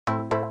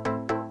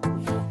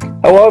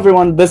Hello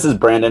everyone, this is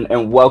Brandon,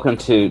 and welcome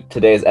to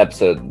today's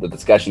episode of the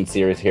discussion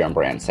series here on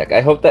Brand Tech. I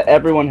hope that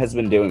everyone has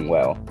been doing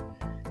well.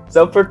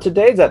 So for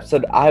today's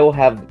episode, I will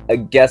have a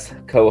guest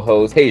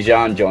co-host,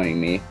 Tejan, joining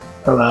me.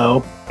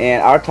 Hello.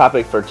 And our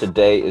topic for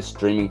today is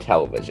streaming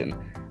television.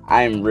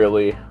 I am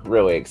really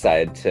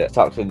excited to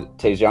talk to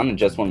Tejan in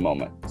just one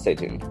moment. Stay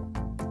tuned.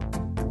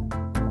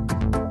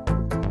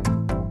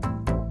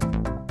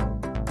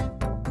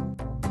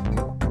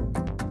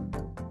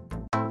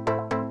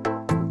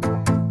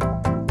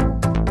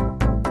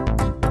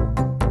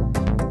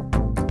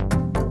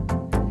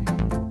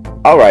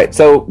 Alright,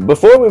 so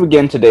before we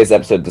begin today's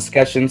episode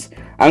discussions,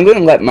 I'm going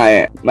to let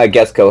my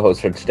guest co-host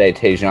for today,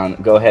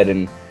 Tejan, go ahead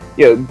and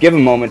give a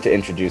moment to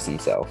introduce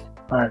himself.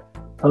 Alright.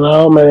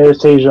 Hello, my name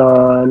is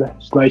Tejan.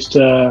 It's nice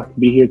to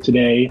be here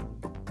today.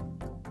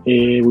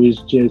 It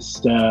was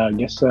just, I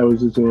guess I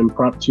was just an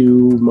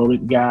impromptu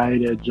moment guy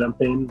to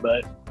jump in,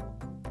 but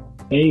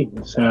hey,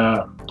 it's,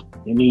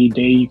 any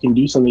day you can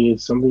do something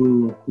is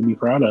something to be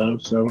proud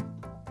of, so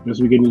I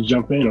guess we can just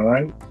jump in,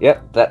 alright?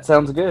 Yep, that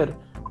sounds good.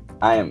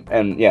 I am,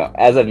 and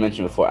as I've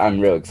mentioned before, I'm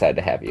real excited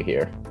to have you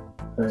here.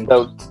 Thanks.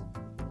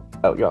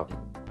 You're welcome.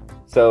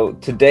 So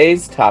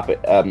today's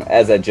topic,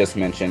 as I just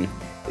mentioned,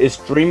 is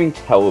streaming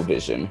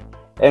television.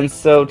 And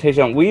so,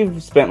 Tejan,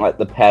 we've spent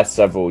the past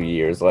several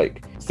years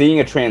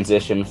seeing a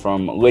transition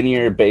from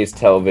linear-based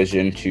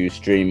television to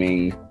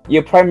streaming.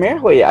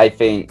 Primarily, I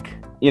think,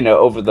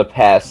 over the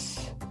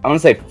past, I want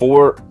to say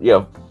 4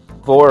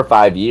 or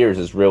 5 years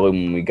is really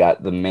when we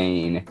got the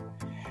main,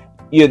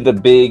 the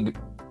big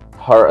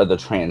part of the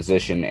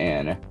transition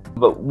in.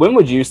 But when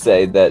would you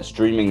say that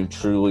streaming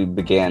truly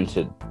began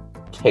to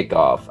take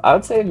off? I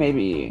would say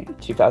maybe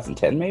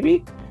 2010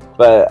 maybe,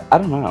 but I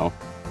don't know.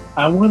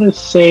 I want to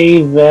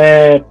say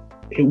that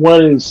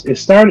it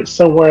started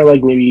somewhere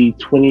maybe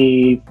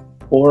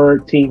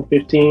 2014,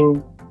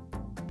 15,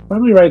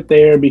 probably right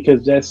there,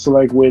 because that's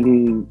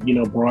when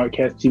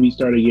broadcast TV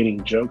started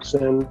getting jokes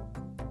in,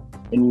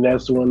 and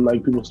that's when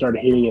people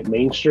started hitting it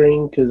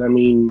mainstream, because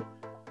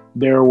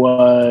there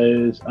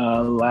was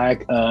a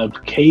lack of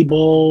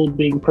cable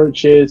being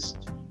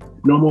purchased,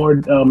 no more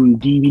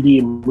DVD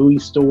and movie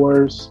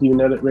stores, even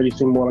though that really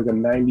seemed more like a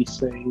 90s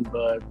thing.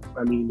 But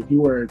if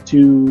you were a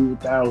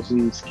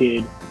 2000s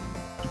kid,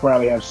 you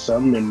probably have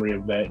some memory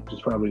of that,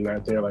 just probably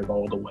not there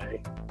all the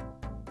way.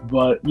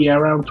 But yeah,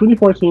 around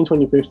 2014,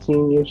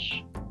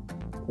 2015-ish,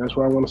 that's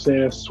where I want to say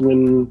that's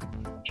when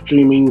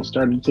streaming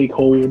started to take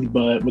hold.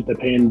 But with the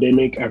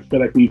pandemic, I feel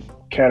like we've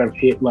kind of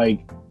hit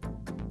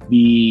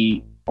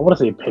I want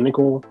to say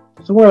pinnacle.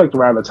 Somewhere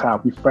around the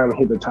top. We finally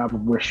hit the top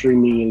of where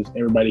streaming is.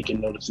 Everybody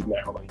can notice it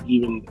now.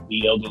 Even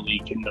the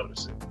elderly can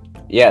notice it.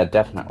 Yeah,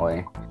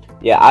 definitely.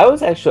 Yeah, I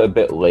was actually a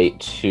bit late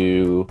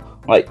to,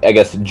 I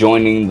guess,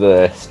 joining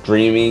the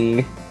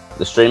streaming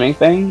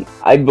thing.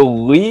 I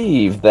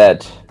believe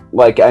that,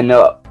 I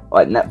know,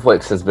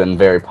 Netflix has been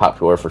very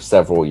popular for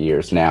several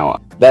years now.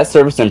 That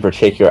service in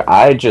particular,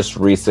 I just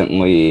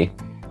recently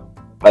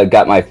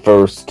got my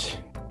first,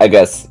 I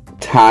guess,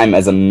 time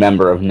as a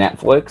member of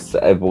Netflix.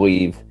 I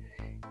believe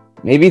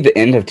maybe the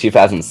end of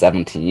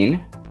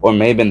 2017 or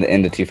maybe in the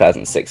end of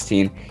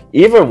 2016.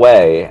 Either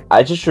way,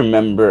 I just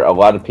remember a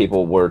lot of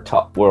people were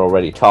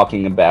already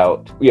talking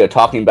about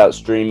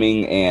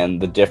streaming and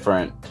the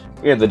different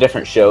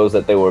shows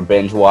that they were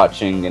binge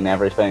watching and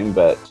everything.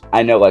 But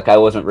I know I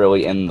wasn't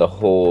really in the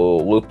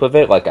whole loop of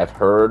it. I've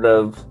heard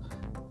of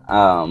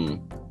of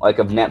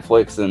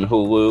Netflix and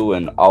Hulu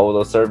and all of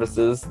those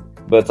services,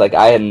 but it's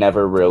I had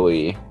never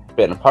really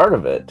been a part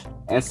of it.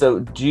 And so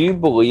do you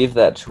believe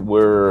that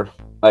we're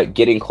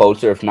getting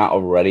closer, if not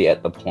already,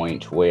 at the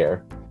point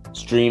where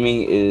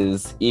streaming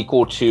is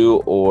equal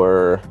to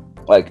or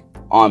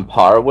on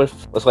par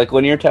with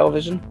linear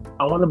television?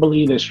 I want to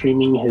believe that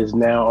streaming has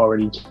now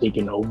already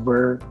taken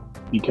over,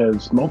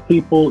 because most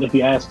people, if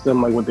you ask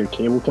them what their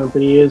cable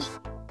company is,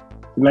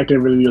 they're not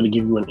going to really be able to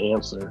give you an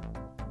answer,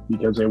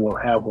 because they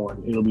won't have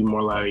one. It'll be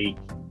more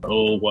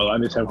oh, well, I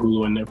just have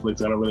Hulu and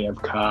Netflix. I don't really have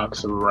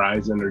Cox or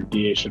Verizon or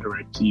Dish or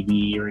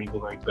DirecTV or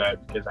anything like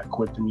that, because I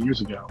quit them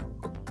years ago.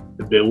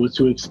 The bill was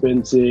too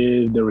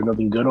expensive. There was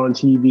nothing good on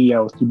TV.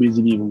 I was too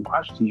busy to even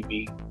watch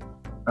TV.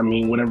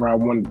 Whatever I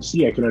wanted to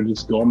see, I could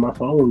just go on my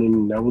phone,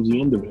 and that was the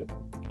end of it.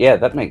 Yeah,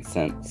 that makes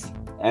sense.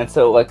 And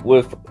so,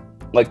 with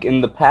in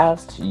the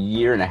past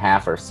year and a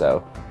half or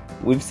so,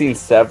 we've seen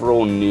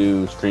several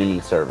new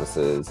streaming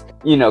services,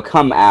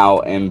 come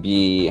out and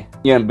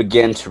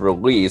begin to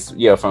release,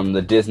 from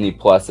the Disney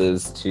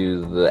Pluses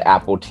to the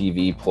Apple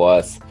TV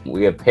Plus.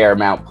 We have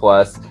Paramount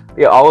Plus,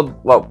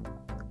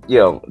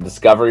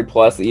 Discovery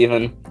Plus,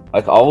 even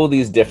all of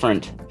these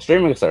different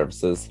streaming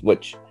services,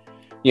 which,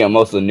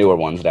 most of the newer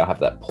ones now have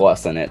that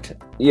plus in it.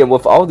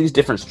 With all these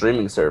different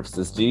streaming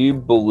services, do you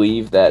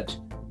believe that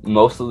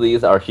most of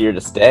these are here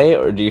to stay,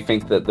 or do you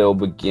think that they'll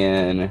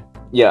begin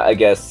I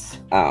guess,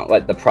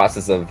 the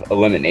process of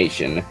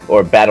elimination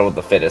or battle of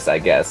the fittest, I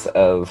guess,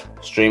 of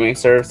streaming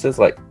services?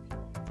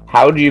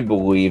 How do you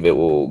believe it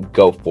will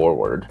go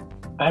forward?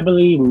 I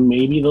believe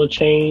maybe they'll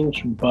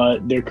change,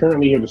 but they're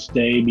currently here to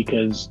stay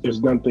because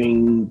there's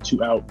nothing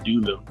to outdo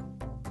them.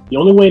 The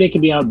only way they can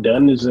be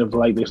outdone is if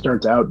like they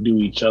start to outdo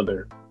each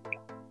other.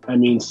 I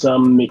mean,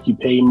 some make you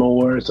pay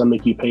more, some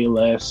make you pay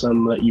less,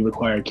 some let you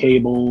require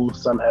cable,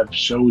 some have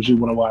shows you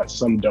want to watch,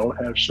 some don't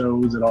have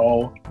shows at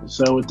all.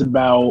 So it's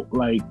about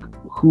like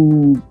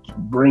who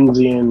brings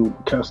in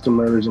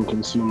customers and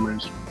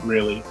consumers,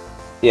 really.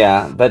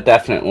 Yeah, that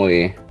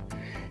definitely,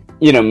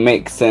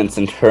 makes sense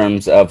in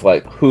terms of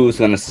like who's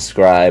going to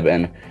subscribe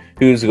and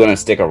who's going to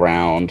stick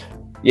around.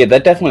 Yeah,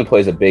 that definitely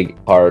plays a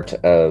big part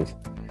of,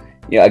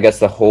 I guess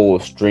the whole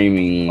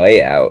streaming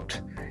layout.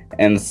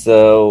 And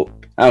so,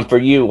 for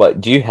you,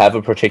 do you have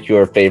a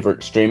particular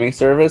favorite streaming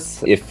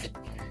service? If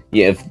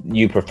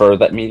you prefer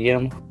that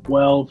medium?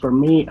 Well, for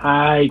me,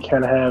 I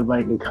kind of have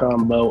like a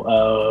combo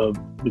of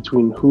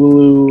between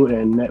Hulu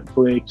and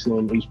Netflix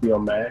and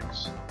HBO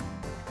Max,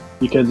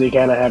 because they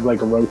kind of have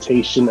like a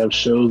rotation of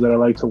shows that I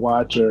like to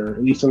watch, or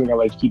at least something I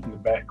like to keep in the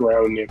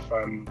background if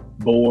I'm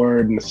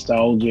bored,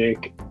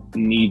 nostalgic,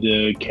 need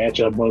to catch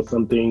up on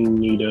something,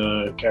 need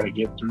to kind of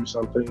get through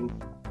something.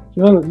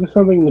 Just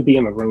something to be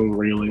in the room,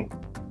 really.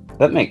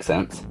 That makes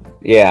sense.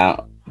 Yeah,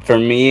 for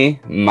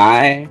me,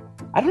 I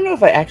don't know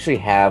if I actually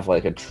have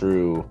like a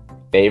true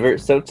favorite,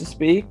 so to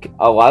speak.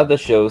 A lot of the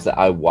shows that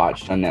I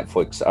watched on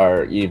Netflix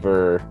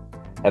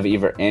have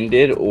either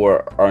ended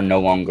or are no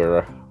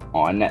longer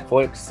on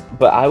Netflix.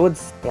 But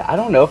I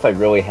don't know if I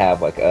really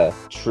have like a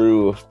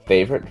true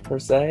favorite per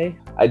se.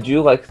 I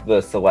do like the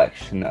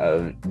selection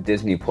of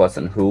Disney Plus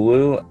and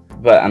Hulu,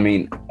 but I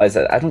mean, like I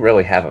said, I don't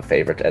really have a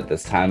favorite at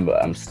this time,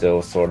 but I'm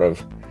still sort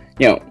of,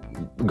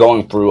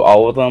 going through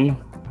all of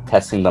them,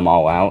 testing them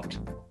all out.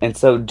 And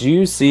so do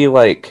you see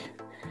like,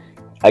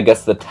 I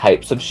guess the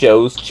types of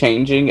shows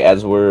changing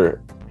as we're,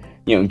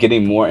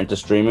 getting more into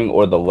streaming,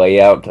 or the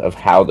layout of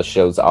how the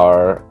shows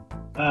are?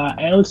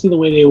 I only see the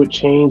way they would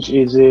change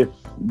is if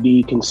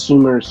the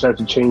consumers start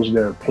to change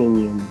their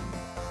opinion.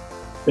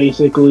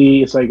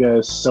 Basically, it's like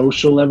a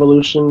social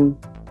evolution.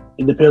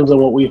 It depends on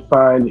what we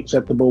find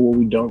acceptable, what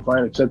we don't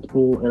find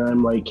acceptable, and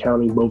I'm like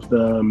counting both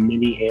the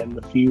many and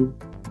the few.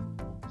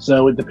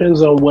 So it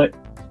depends on what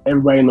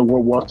everybody in the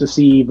world wants to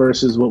see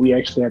versus what we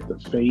actually have to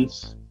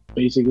face.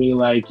 Basically,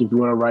 like if you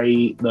want to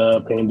write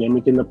the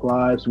pandemic in the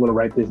plots, you want to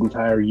write this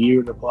entire year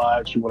in the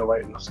plots, you want to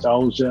write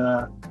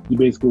nostalgia, you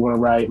basically want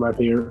to write my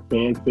favorite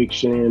fan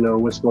fiction, or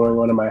what's going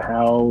on in my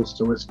house,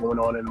 or what's going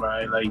on in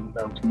my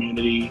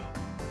community.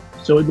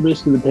 So it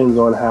basically depends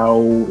on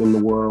how in the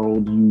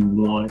world you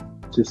want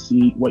to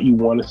see, what you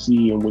want to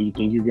see and what you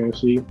think you're going to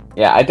see.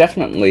 Yeah, I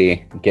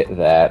definitely get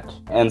that.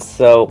 And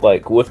so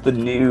like with the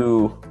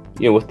new,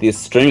 with these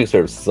streaming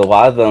services, a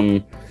lot of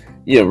them,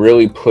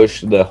 really push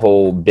the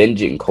whole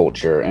binging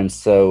culture. And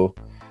so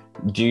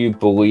do you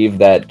believe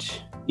that,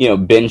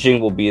 binging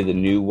will be the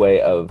new way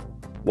of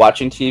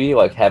watching TV,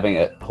 like having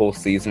a whole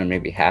season or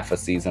maybe half a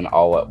season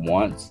all at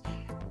once?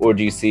 Or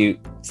do you see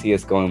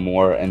us going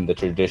more in the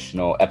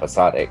traditional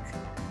episodic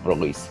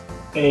release?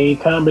 A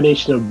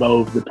combination of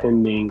both,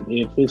 depending.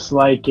 If it's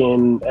like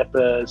an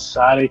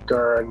episodic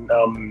or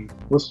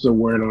what's the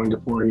word I'm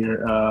looking for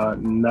here?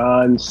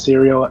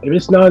 Non-serial. If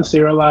it's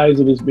non-serialized,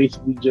 it is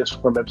basically just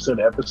from episode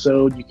to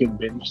episode. You can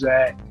binge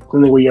that.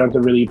 Something where you don't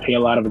have to really pay a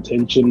lot of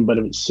attention. But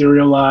if it's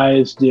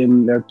serialized,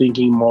 then they're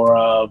thinking more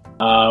of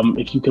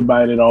if you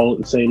combine it all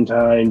at the same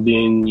time,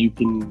 then you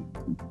can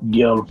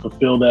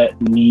fulfill that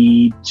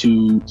need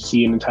to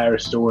see an entire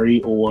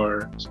story,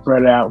 or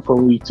spread out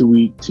from week to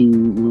week to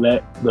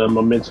let the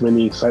momentum and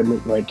the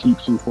excitement keep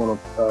some form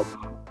of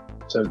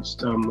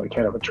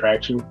kind of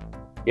attraction.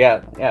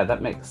 Yeah,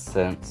 that makes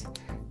sense.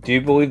 Do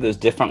you believe there's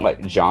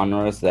different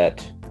genres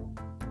that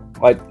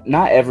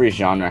not every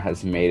genre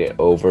has made it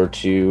over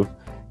to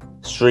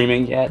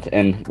streaming yet,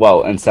 and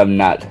some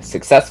not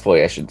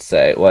successfully, I should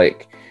say.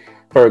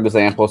 For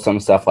example, some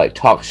stuff like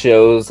talk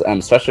shows,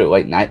 especially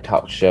late night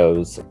talk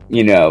shows.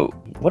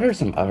 What are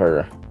some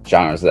other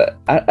genres that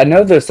I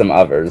know there's some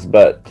others,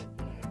 but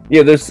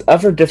there's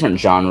other different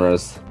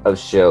genres of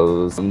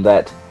shows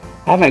that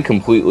haven't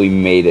completely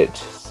made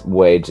its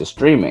way to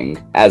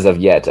streaming as of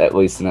yet, at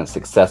least in a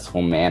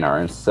successful manner.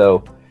 And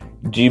so,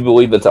 do you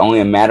believe it's only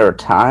a matter of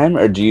time,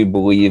 or do you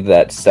believe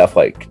that stuff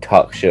like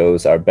talk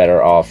shows are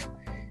better off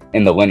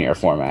in the linear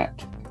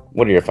format?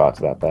 What are your thoughts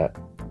about that?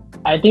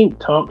 I think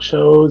talk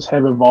shows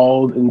have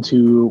evolved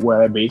into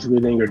what I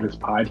basically think are just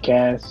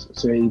podcasts.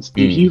 Since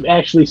if you've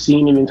actually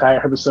seen an entire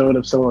episode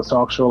of someone's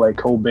talk show like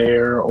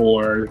Colbert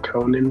or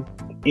Conan,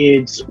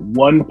 it's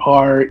one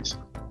part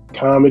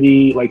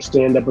comedy, like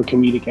stand-up or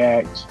comedic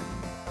act,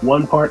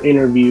 one part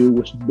interview,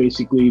 which is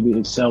basically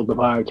itself the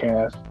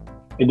podcast,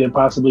 and then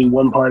possibly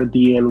one part at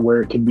the end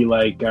where it could be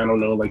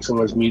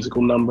someone's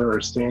musical number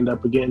or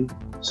stand-up again.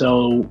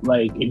 So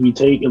if you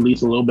take at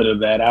least a little bit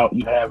of that out,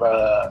 you have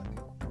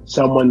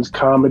someone's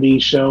comedy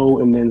show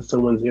and then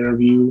someone's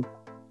interview.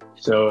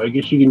 So I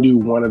guess you can do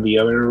one or the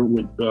other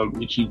with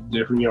each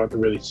different. You don't have to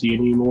really see it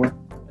anymore.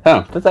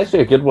 Huh, that's actually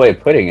a good way of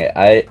putting it.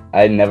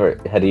 I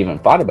never had even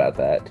thought about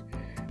that.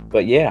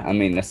 But yeah, I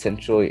mean,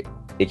 essentially,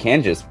 it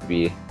can just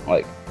be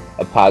like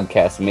a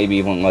podcast, maybe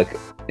even like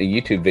a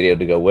YouTube video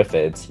to go with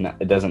it.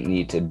 It doesn't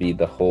need to be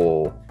the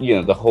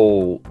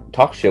whole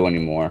talk show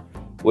anymore,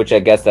 which I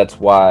guess that's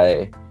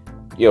why,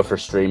 for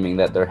streaming,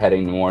 that they're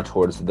heading more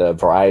towards the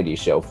variety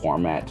show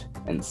format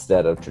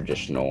instead of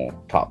traditional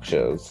talk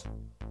shows.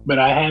 But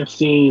I have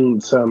seen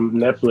some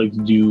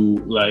Netflix do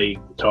like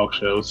talk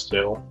shows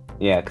still.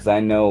 Yeah, because I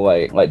know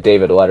like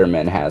David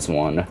Letterman has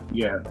one.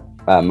 Yeah.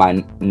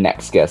 My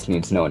next guest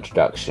needs no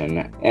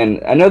introduction,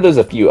 and I know there's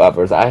a few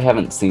others. I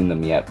haven't seen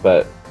them yet,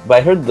 but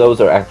I heard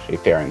those are actually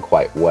faring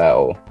quite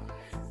well.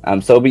 So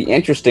it'll be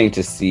interesting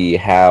to see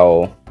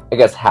how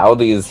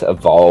these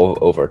evolve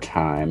over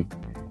time.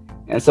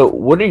 And so,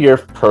 what are your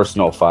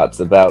personal thoughts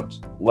about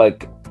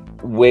like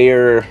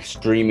where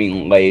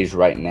streaming lays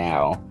right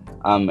now,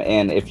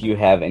 and if you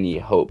have any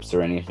hopes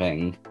or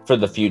anything for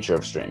the future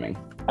of streaming?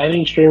 I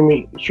think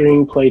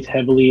streaming plays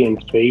heavily in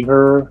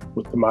favor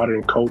with the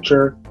modern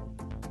culture.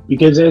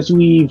 Because as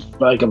we've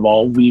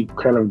evolved, we've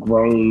kind of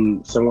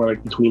grown somewhere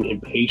between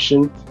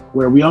impatient,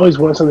 where we always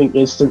want something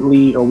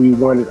instantly, or we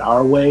want it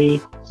our way,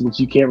 since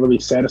you can't really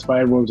satisfy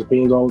everyone's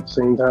opinions all at the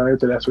same time.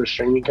 So that's where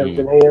streaming comes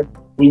in hand.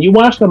 When you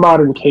watch the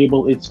modern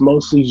cable, it's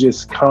mostly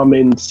just a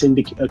combination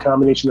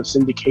of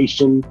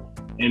syndication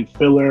and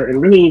filler,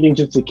 and really anything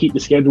just to keep the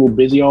schedule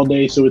busy all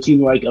day. So it's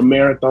either like a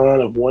marathon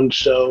of one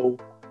show,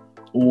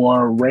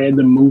 or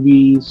random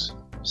movies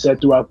set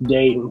throughout the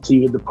day, and it's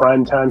either the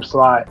prime time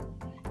slot.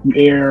 You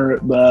air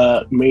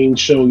the main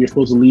show you're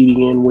supposed to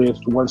leading in with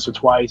once or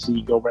twice, and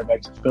you go right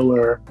back to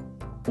filler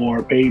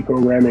or paid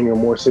programming or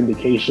more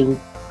syndication.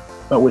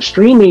 But with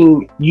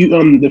streaming,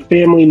 the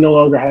family no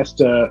longer has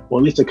to, or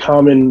at least a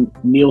common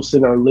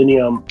Nielsen or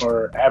Lineum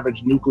or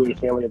average nuclear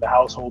family of the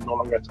household no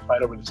longer has to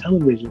fight over the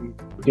television,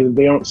 because if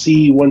they don't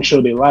see one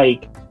show they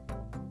like,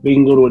 they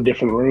can go to a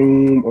different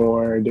room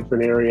or a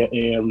different area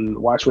and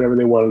watch whatever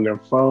they want on their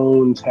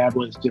phone,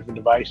 tablets, different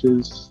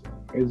devices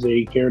as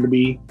they care to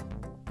be,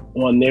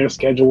 on their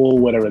schedule,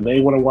 whatever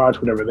they want to watch,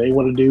 whatever they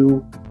want to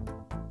do,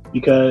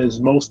 because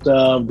most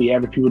of the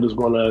average people just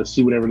want to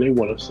see whatever they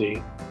want to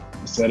see,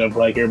 instead of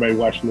everybody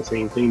watching the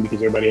same thing,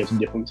 because everybody has a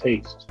different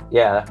taste.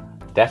 Yeah,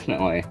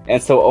 definitely.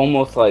 And so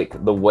almost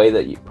like the way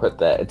that you put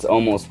that, it's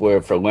almost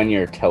where for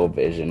linear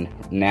television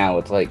now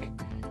it's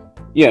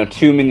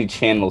too many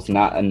channels,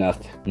 not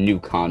enough new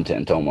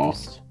content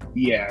almost.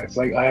 Yeah, it's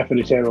like half of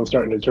the channels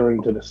starting to turn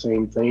into the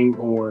same thing,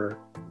 or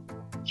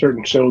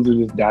certain shows are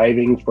just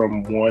diving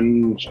from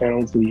one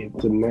channel to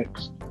the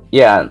next.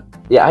 Yeah,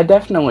 I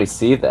definitely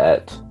see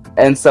that.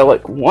 And so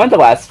one of the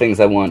last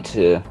things I want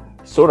to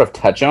sort of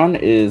touch on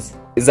is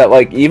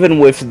that even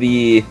with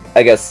the,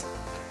 I guess,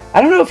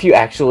 I don't know if you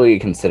actually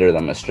consider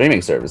them as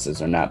streaming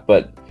services or not,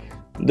 but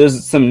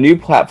there's some new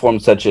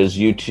platforms such as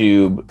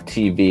YouTube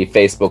TV,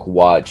 Facebook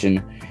Watch,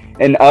 and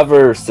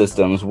other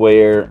systems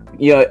where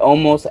it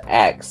almost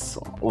acts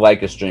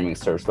like a streaming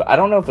service, but I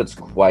don't know if it's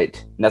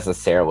quite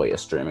necessarily a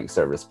streaming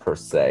service per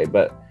se.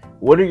 But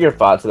what are your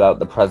thoughts about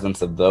the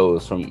presence of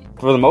those?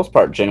 For the most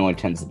part, generally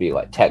tends to be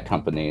tech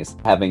companies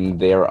having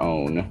their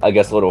own, I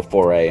guess, little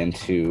foray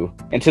into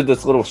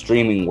this little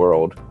streaming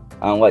world.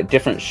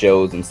 Different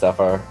shows and stuff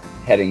are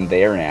heading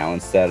there now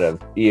instead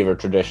of either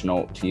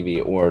traditional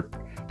TV or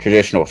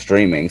traditional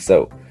streaming.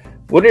 So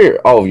what are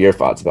all of your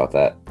thoughts about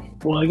that?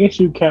 Well, I guess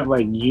you count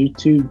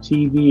YouTube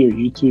TV or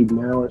YouTube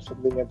Now or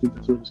something. I think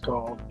that's what it's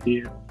called.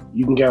 Yeah,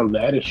 you can count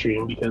that as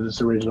streaming because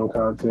it's original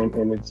content,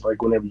 and it's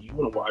whenever you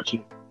want to watch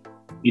it.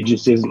 It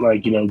just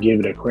isn't give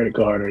it a credit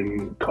card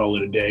and call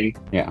it a day.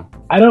 Yeah.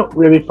 I don't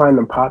really find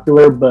them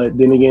popular, but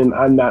then again,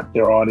 I'm not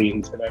their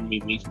audience, and I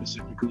mean me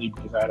specifically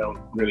because I don't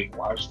really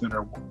watch that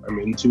or I'm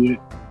into it.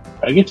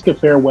 I get to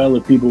compare well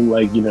if people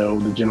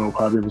the general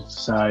public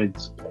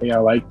decides, hey, I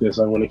like this.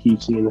 I want to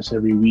keep seeing this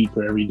every week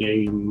or every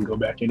day and go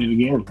back at it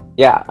again.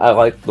 Yeah, I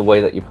like the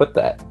way that you put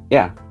that.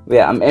 Yeah,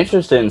 I'm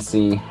interested in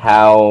seeing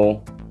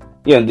how,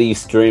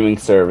 these streaming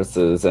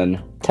services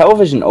and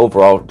television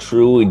overall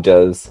truly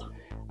does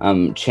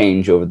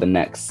change over the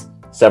next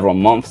several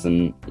months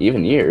and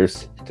even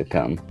years to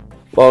come.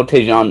 Well,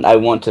 Tejan, I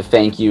want to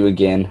thank you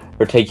again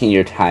for taking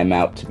your time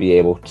out to be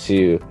able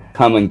to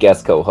come and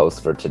guest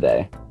co-host for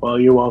today. Well,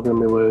 you're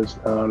welcome. It was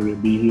an honor to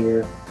be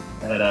here.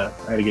 I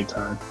had a good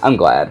time. I'm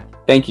glad.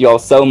 Thank you all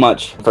so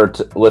much for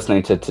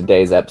listening to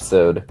today's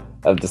episode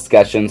of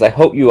Discussions. I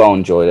hope you all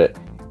enjoyed it,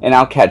 and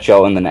I'll catch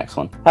y'all in the next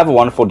one. Have a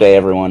wonderful day,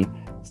 everyone.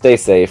 Stay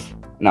safe,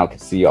 and I'll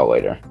see y'all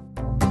later.